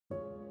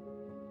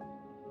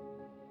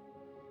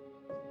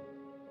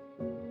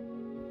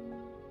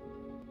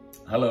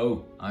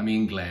Hello, I'm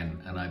Iain Glen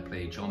and I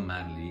play John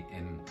Manley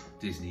in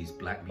Disney's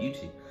Black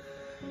Beauty.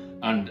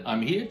 And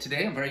I'm here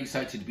today, I'm very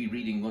excited to be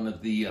reading one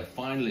of the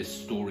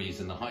finalist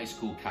stories in the high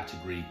school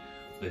category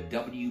for the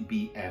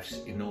WBF's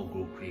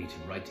inaugural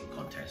creative writing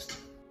contest.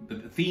 The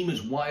theme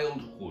is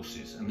wild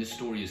horses and this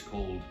story is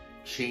called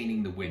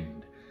Chaining the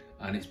Wind,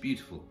 and it's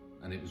beautiful,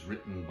 and it was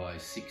written by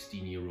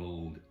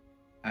 16-year-old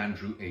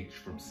Andrew H.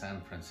 from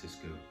San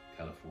Francisco,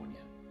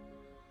 California.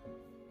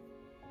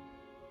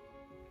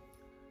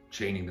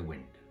 Chaining the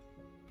Wind.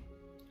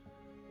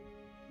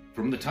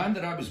 From the time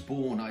that I was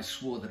born, I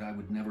swore that I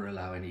would never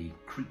allow any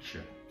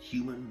creature,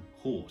 human,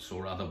 horse,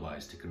 or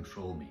otherwise, to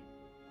control me.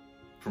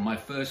 From my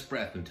first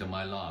breath until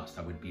my last,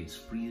 I would be as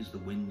free as the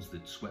winds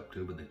that swept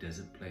over the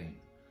desert plain.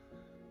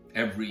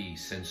 Every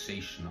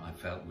sensation I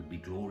felt would be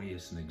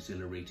glorious and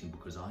exhilarating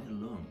because I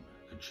alone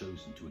had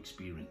chosen to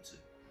experience it.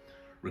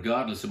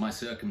 Regardless of my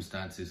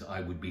circumstances,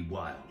 I would be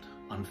wild,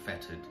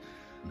 unfettered,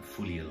 and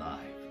fully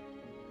alive.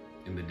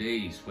 In the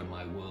days when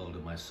my world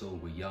and my soul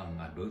were young,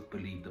 I both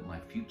believed that my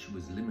future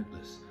was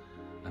limitless,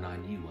 and I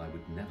knew I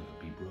would never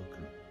be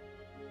broken.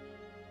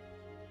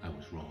 I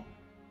was wrong.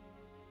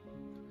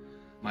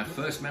 My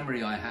first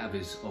memory I have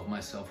is of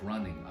myself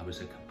running. I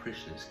was a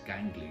capricious,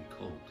 gangly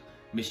colt,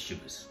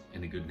 mischievous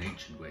in a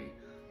good-natured way,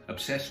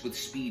 obsessed with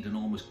speed and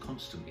almost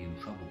constantly in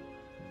trouble.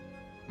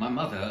 My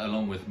mother,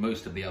 along with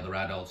most of the other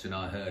adults in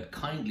our herd,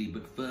 kindly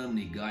but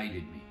firmly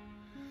guided me.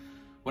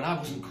 When I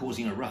wasn't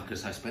causing a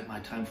ruckus, I spent my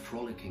time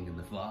frolicking in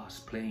the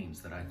vast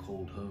plains that I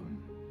called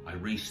home. I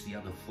raced the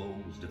other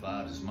foals,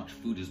 devoured as much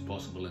food as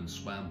possible, and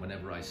swam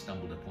whenever I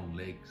stumbled upon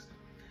lakes.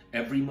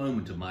 Every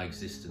moment of my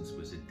existence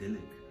was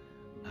idyllic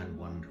and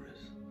wondrous.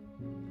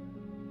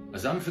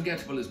 As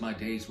unforgettable as my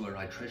days were,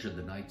 I treasured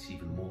the nights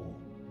even more.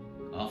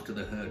 After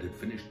the herd had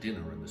finished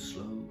dinner and the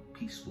slow,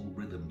 peaceful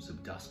rhythms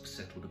of dusk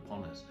settled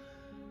upon us,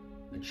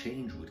 a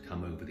change would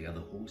come over the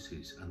other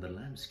horses and the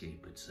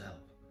landscape itself.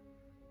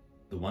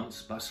 The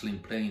once bustling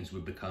plains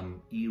would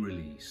become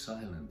eerily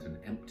silent and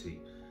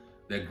empty,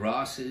 their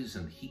grasses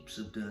and heaps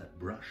of dirt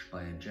brushed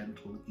by a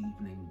gentle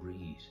evening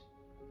breeze.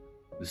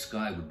 The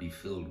sky would be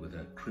filled with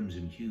a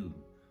crimson hue,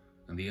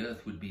 and the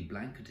earth would be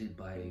blanketed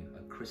by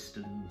a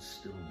crystalline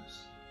stillness,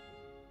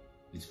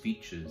 its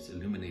features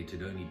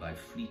illuminated only by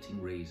fleeting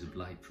rays of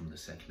light from the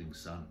setting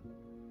sun.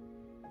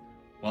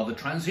 While the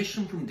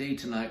transition from day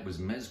to night was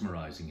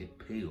mesmerizing, it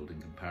paled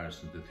in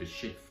comparison to the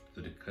shift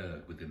that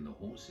occurred within the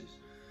horses.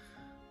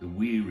 The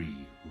weary,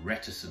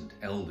 reticent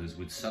elders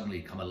would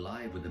suddenly come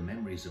alive with the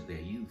memories of their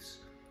youths.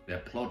 Their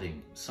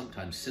plodding,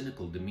 sometimes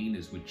cynical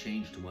demeanors would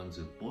change to ones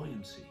of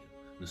buoyancy,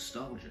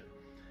 nostalgia.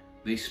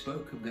 They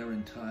spoke of their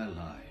entire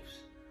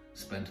lives,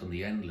 spent on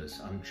the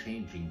endless,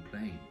 unchanging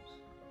plains.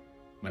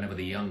 Whenever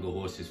the younger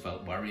horses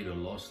felt worried or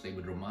lost, they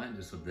would remind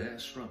us of their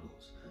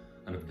struggles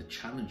and of the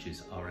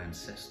challenges our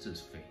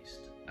ancestors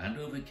faced and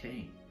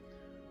overcame.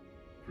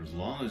 For as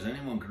long as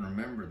anyone can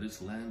remember,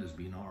 this land has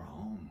been our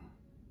home.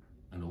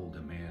 An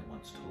older mare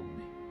once told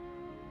me,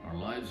 our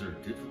lives are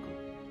difficult.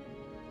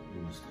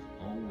 We must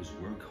always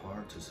work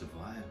hard to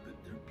survive,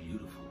 but they're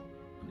beautiful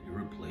and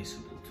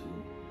irreplaceable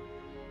too.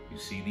 You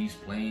see, these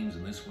plains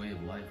and this way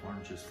of life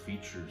aren't just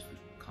features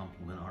that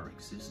complement our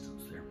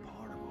existence, they're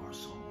part of our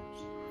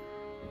souls.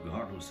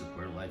 Regardless of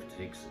where life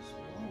takes us,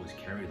 we'll always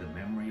carry the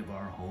memory of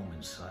our home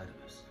inside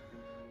of us.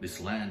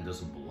 This land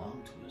doesn't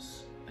belong to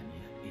us, and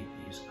yet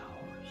it is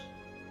ours.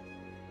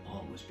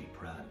 Always be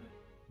proud of it.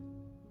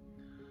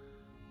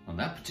 On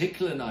that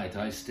particular night,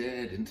 I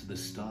stared into the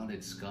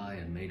starlit sky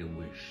and made a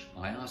wish.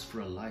 I asked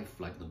for a life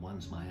like the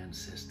ones my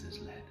ancestors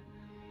led.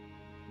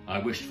 I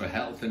wished for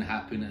health and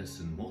happiness,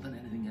 and more than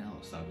anything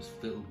else, I was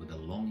filled with a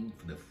longing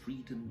for the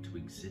freedom to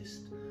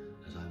exist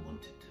as I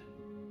wanted to.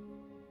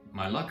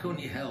 My luck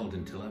only held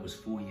until I was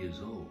 4 years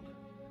old.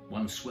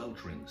 One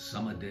sweltering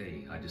summer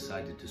day, I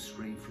decided to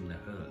stray from the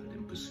herd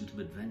in pursuit of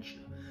adventure.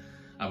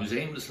 I was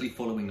aimlessly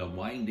following a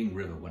winding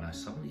river when I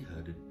suddenly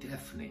heard a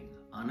deafening,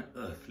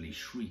 unearthly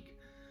shriek.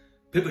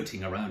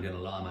 Pivoting around in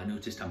alarm, I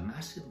noticed a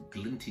massive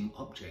glinting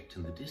object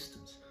in the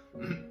distance.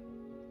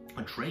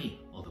 A train,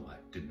 although I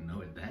didn't know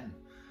it then.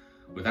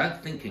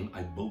 Without thinking,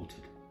 I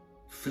bolted.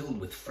 Filled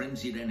with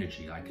frenzied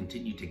energy, I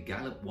continued to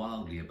gallop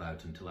wildly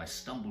about until I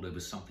stumbled over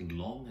something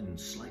long and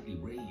slightly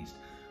raised.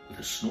 With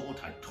a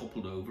snort, I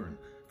toppled over and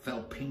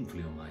fell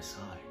painfully on my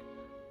side.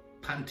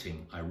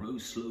 Panting, I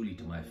rose slowly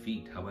to my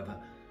feet. However,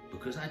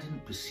 because I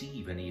didn't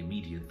perceive any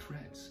immediate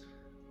threats,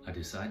 I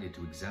decided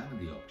to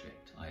examine the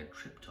object I had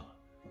tripped on.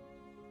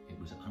 It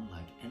was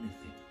unlike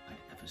anything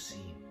I'd ever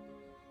seen.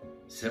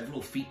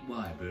 Several feet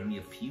wide, but only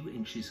a few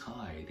inches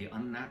high, the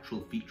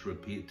unnatural feature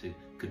appeared to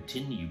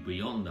continue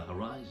beyond the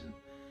horizon.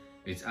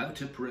 Its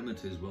outer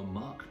perimeters were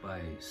marked by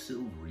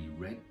silvery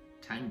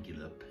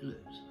rectangular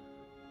pillars.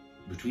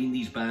 Between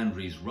these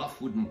boundaries,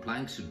 rough wooden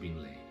planks had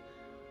been laid.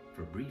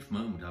 For a brief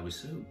moment, I was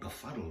so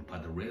befuddled by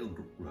the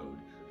railroad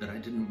that I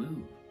didn't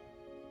move.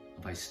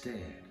 I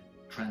stared,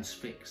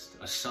 transfixed.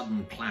 A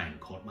sudden clang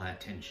caught my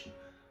attention.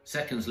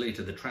 Seconds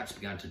later, the tracks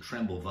began to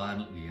tremble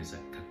violently as a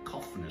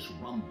cacophonous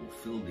rumble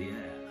filled the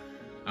air.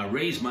 I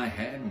raised my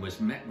head and was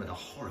met with a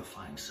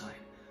horrifying sight.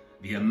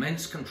 The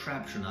immense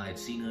contraption I had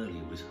seen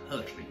earlier was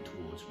hurtling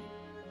towards me.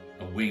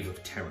 A wave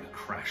of terror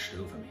crashed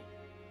over me.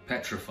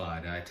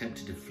 Petrified, I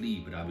attempted to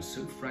flee, but I was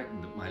so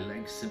frightened that my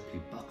legs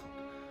simply buckled.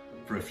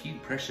 For a few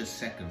precious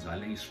seconds, I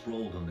lay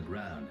sprawled on the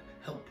ground,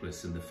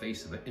 helpless in the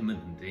face of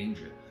imminent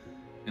danger.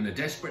 In a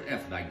desperate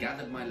effort, I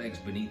gathered my legs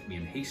beneath me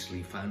and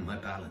hastily found my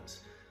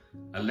balance.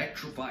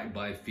 Electrified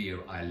by fear,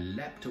 I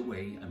leapt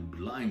away and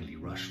blindly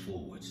rushed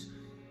forwards.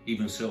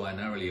 Even so, I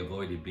narrowly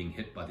avoided being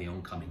hit by the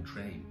oncoming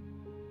train.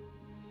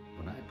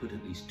 When I had put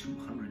at least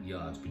 200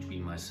 yards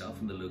between myself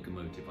and the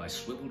locomotive, I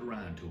swiveled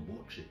around to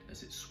watch it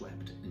as it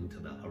swept into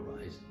the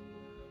horizon.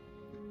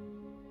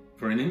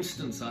 For an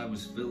instant, I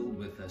was filled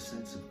with a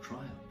sense of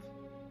triumph.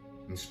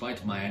 In spite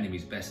of my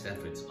enemy's best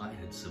efforts, I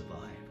had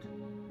survived.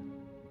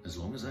 As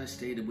long as I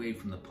stayed away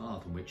from the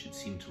path on which it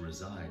seemed to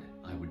reside,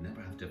 I would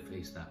never have to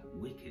face that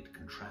wicked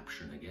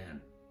contraption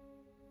again.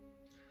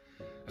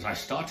 As I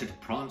started to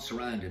prance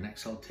around in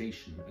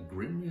exultation, a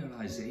grim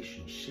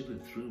realization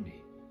shivered through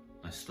me.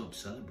 I stopped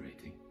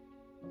celebrating.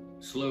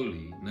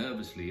 Slowly,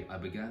 nervously, I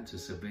began to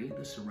survey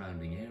the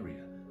surrounding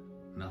area.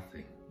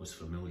 Nothing was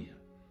familiar.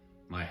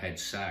 My head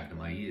sagged and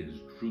my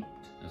ears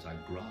drooped as I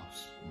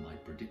grasped my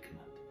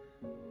predicament.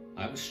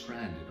 I was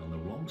stranded on the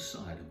wrong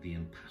side of the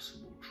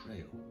impassable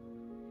trail.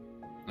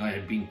 I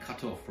had been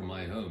cut off from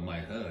my home, my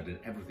herd, and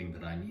everything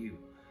that I knew.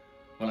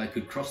 While I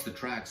could cross the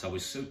tracks, I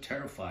was so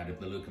terrified of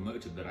the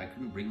locomotive that I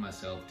couldn't bring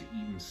myself to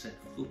even set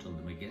foot on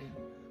them again.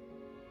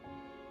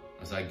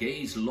 As I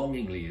gazed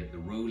longingly at the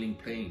rolling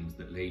plains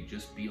that lay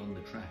just beyond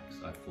the tracks,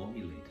 I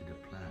formulated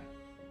a plan.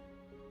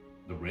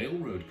 The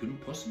railroad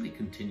couldn't possibly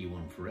continue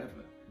on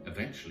forever.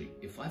 Eventually,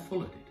 if I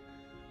followed it,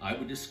 I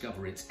would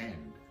discover its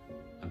end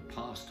and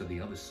pass to the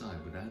other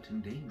side without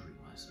endangering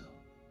myself.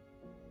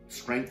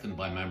 Strengthened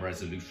by my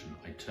resolution,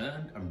 I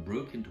turned and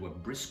broke into a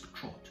brisk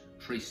trot,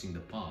 tracing the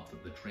path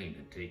that the train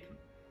had taken.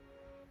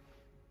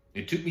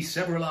 It took me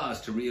several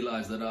hours to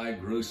realize that I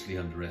grossly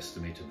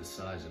underestimated the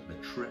size of the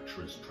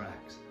treacherous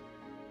tracks.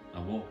 I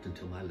walked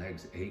until my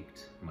legs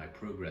ached and my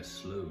progress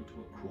slowed to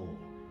a crawl,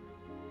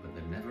 but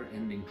the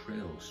never-ending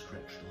trail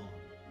stretched on,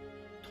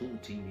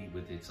 taunting me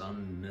with its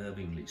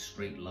unnervingly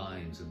straight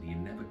lines and the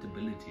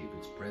inevitability of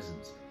its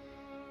presence.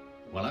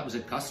 While I was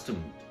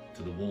accustomed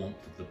to the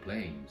warmth of the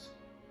plains,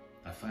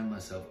 I found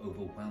myself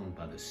overwhelmed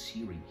by the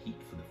searing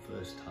heat for the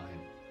first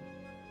time.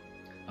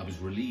 I was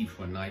relieved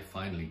when night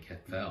finally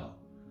fell.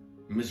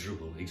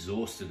 Miserable,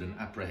 exhausted, and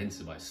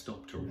apprehensive, I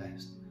stopped to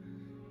rest.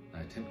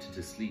 I attempted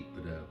to sleep,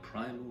 but a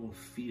primal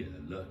fear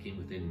lurking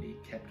within me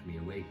kept me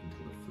awake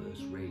until the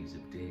first rays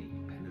of day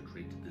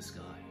penetrated the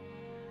sky.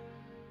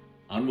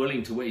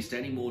 Unwilling to waste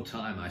any more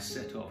time, I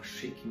set off,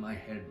 shaking my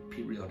head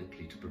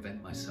periodically to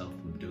prevent myself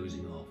from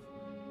dozing off.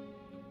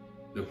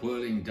 The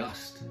whirling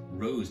dust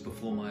rose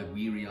before my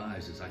weary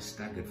eyes as I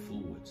staggered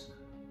forwards,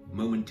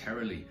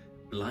 momentarily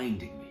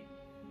blinding me.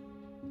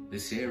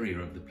 This area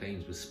of the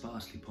plains was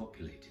sparsely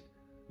populated.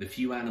 The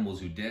few animals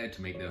who dared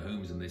to make their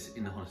homes in this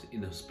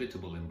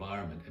inhospitable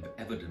environment had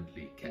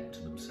evidently kept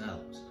to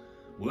themselves.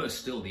 Worse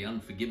still, the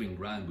unforgiving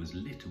ground was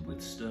littered with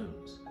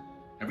stones.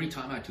 Every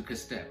time I took a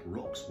step,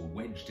 rocks were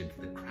wedged into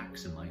the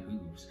cracks in my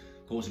hooves,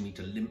 causing me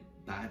to limp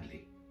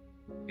badly.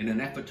 In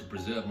an effort to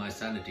preserve my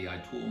sanity, I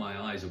tore my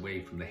eyes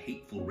away from the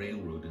hateful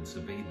railroad and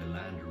surveyed the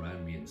land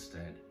around me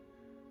instead.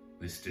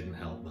 This didn't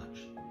help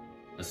much.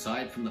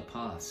 Aside from the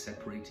path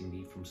separating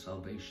me from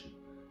salvation,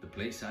 the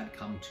place I'd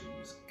come to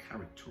was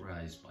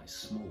characterized by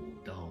small,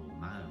 dull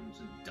mounds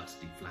and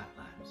dusty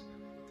flatlands.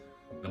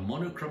 The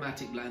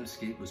monochromatic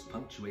landscape was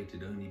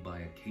punctuated only by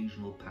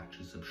occasional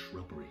patches of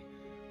shrubbery,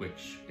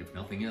 which, if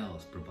nothing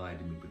else,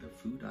 provided me with the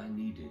food I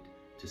needed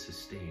to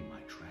sustain my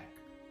trek.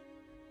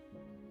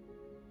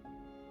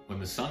 When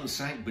the sun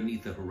sank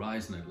beneath the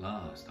horizon at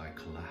last, I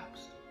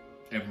collapsed.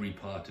 Every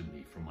part of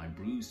me, from my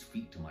bruised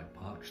feet to my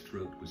parched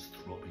throat, was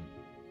throbbing.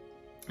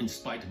 In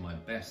spite of my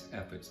best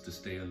efforts to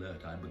stay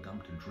alert, I had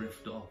begun to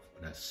drift off,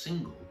 but a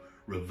single,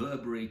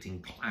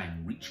 reverberating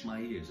clang reached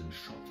my ears and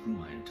shot through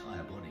my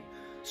entire body.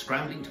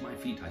 Scrambling to my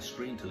feet, I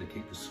strained to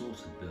locate the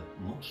source of the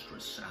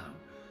monstrous sound.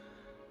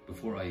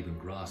 Before I even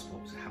grasped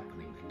what was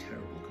happening, the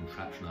terrible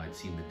contraption I had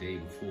seen the day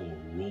before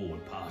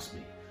roared past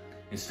me.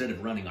 Instead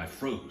of running, I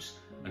froze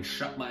and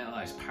shut my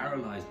eyes,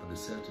 paralyzed by the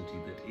certainty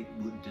that it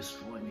would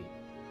destroy me.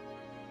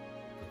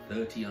 For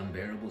 30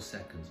 unbearable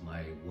seconds,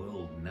 my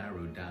world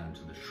narrowed down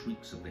to the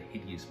shrieks of the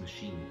hideous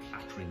machine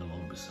clattering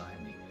along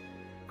beside me.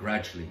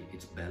 Gradually,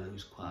 its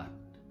bellows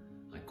quietened.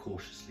 I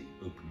cautiously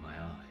opened my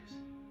eyes.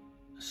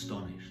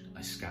 Astonished,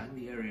 I scanned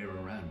the area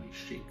around me,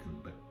 shaken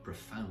but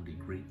profoundly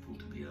grateful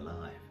to be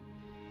alive.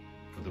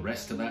 For the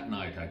rest of that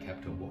night, I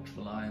kept a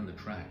watchful eye on the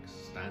tracks,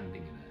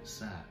 standing in a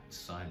sad,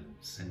 silent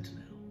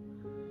sentinel.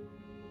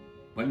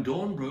 When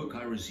dawn broke,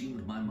 I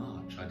resumed my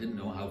march. I didn't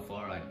know how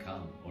far I'd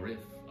come, or if,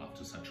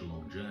 after such a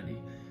long journey,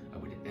 I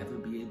would ever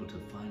be able to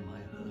find my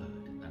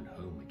herd and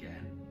home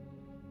again.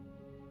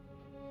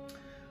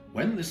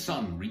 When the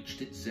sun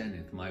reached its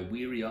zenith, my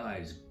weary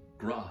eyes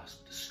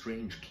grasped a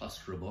strange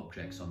cluster of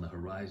objects on the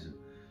horizon.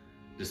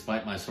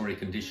 Despite my sorry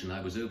condition, I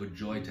was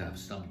overjoyed to have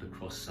stumbled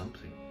across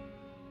something.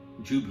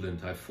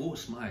 Jubilant, I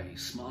forced my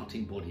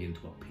smarting body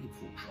into a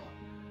painful trot.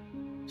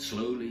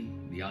 Slowly,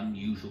 the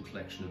unusual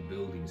collection of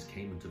buildings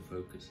came into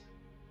focus.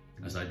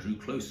 As I drew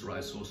closer, I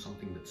saw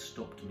something that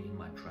stopped me in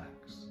my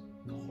tracks.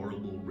 The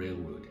horrible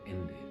railroad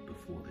ended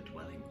before the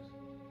dwellings.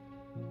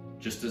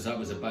 Just as I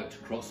was about to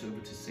cross over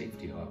to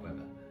safety, however,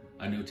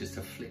 I noticed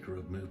a flicker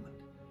of movement.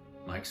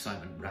 My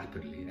excitement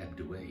rapidly ebbed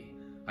away.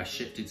 I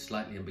shifted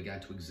slightly and began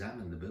to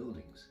examine the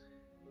buildings.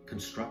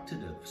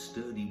 Constructed of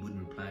sturdy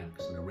wooden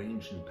planks and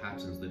arranged in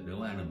patterns that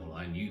no animal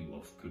I knew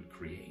of could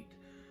create,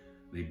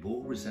 they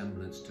bore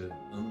resemblance to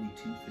only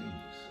two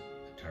things: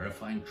 a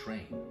terrifying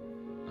train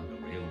and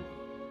the railroad.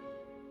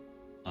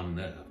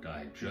 Unnerved,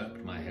 I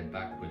jerked my head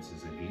backwards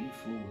as a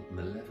gleeful,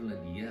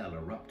 malevolent yell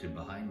erupted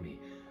behind me.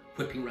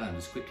 Whipping round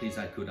as quickly as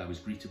I could, I was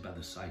greeted by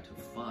the sight of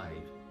 5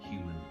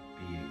 human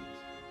beings.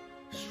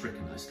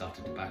 Stricken, I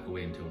started to back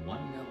away until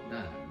one knelt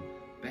down,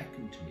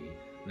 beckoned to me,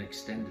 and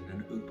extended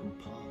an open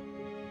palm.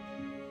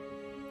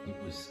 It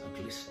was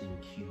a glistening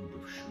cube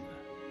of sugar.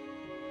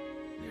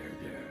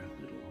 There,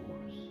 little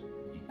horse,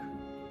 he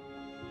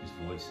cooed, his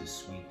voice as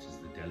sweet as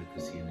the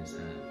delicacy in his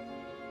hand.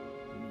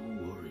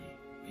 Don't worry,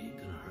 we ain't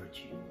gonna hurt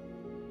you.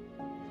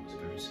 I was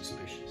very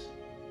suspicious.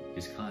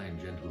 His kind,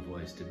 gentle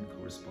voice didn't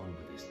correspond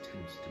with his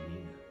tense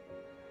demeanor.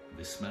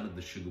 The smell of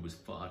the sugar was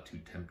far too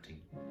tempting.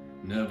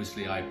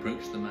 Nervously, I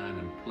approached the man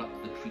and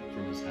plucked the treat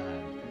from his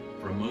hand.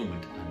 For a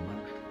moment, I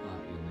munched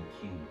quietly on the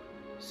cube,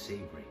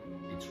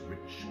 savoring its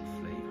rich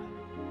flavor.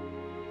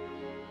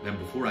 Then,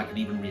 before I could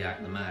even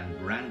react, the man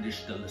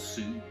brandished the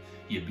lasso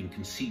he had been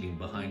concealing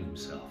behind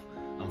himself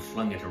and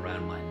flung it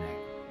around my neck.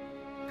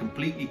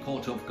 Completely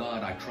caught off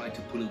guard, I tried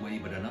to pull away,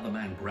 but another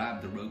man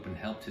grabbed the rope and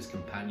helped his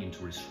companion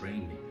to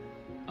restrain me.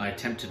 I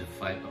attempted to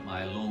fight, but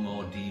my long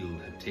ordeal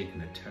had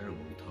taken a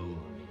terrible toll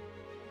on me.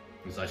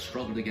 As I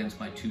struggled against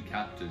my 2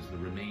 captors, the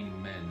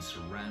remaining men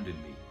surrounded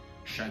me,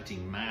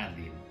 shouting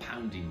madly and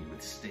pounding me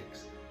with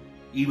sticks.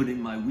 Even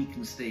in my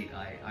weakened state,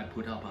 I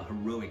put up a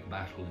heroic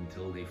battle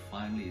until they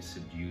finally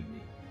subdued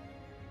me.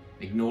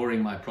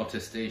 Ignoring my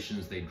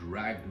protestations, they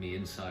dragged me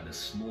inside a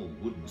small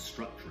wooden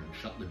structure and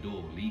shut the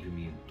door, leaving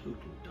me in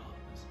total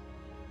darkness.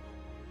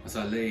 As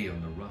I lay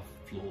on the rough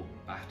floor,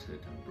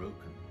 battered and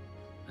broken,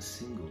 a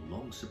single,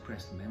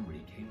 long-suppressed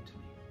memory came to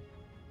me.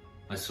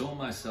 I saw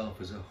myself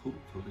as a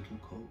hopeful little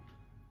colt,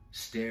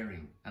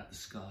 staring at the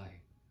sky,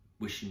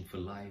 wishing for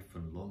life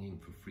and longing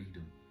for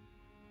freedom.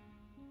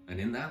 And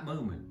in that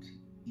moment,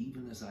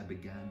 even as I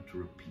began to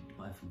repeat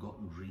my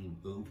forgotten dream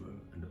over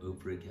and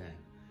over again,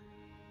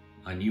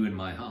 I knew in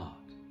my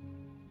heart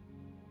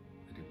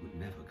that it would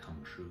never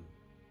come true.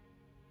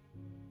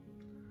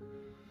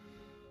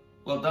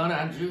 Well done,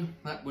 Andrew.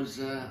 That was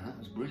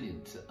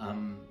brilliant.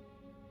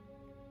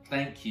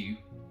 Thank you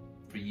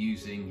for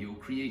using your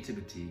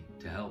creativity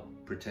to help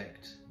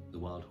protect the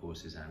wild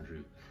horses,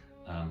 Andrew.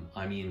 I'm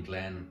Iain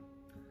Glen,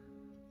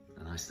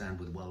 and I stand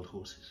with wild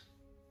horses.